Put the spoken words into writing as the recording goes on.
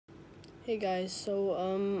Hey guys,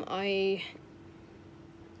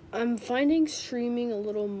 I'm finding streaming a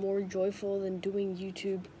little more joyful than doing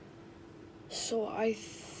YouTube. So I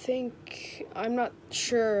think I'm not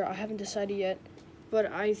sure, I haven't decided yet,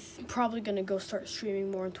 but probably gonna go start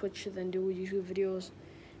streaming more on Twitch than do YouTube videos.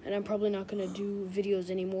 And I'm probably not gonna do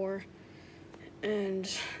videos anymore. And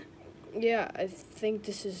yeah, I think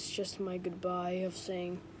this is just my goodbye of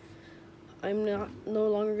saying I'm no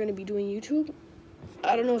longer gonna be doing YouTube.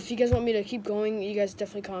 I don't know if you guys want me to keep going. You guys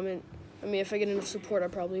definitely comment. I mean, if I get enough support, I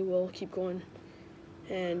probably will keep going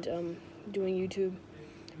and doing YouTube.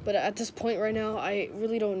 But at this point right now, I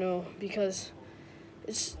really don't know because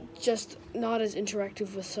it's just not as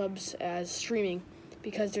interactive with subs as streaming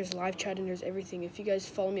because there's live chat and there's everything. If you guys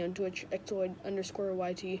follow me on Twitch,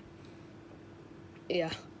 Exoid_YT,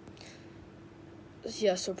 yeah.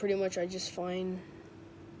 Yeah, so pretty much I just find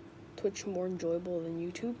Twitch more enjoyable than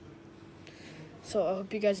YouTube. So I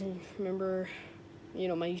hope you guys remember,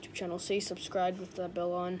 my YouTube channel. Stay subscribed with that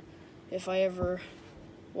bell on if I ever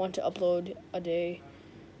want to upload a day,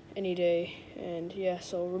 any day. And yeah,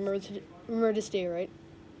 so remember this day, right?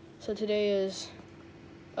 So today is,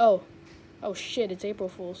 oh shit, it's April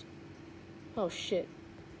Fool's. Oh shit.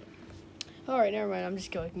 Alright, never mind, I'm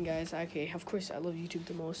just joking, guys. Okay, of course I love YouTube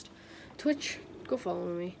the most. Twitch, go follow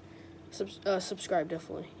me. Subscribe,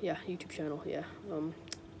 definitely. Yeah, YouTube channel, yeah.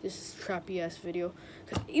 This is crappy ass video.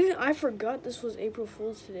 Cause even I forgot this was April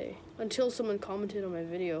Fool's today until someone commented on my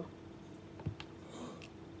video.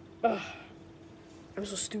 Ugh, I'm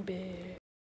so stupid.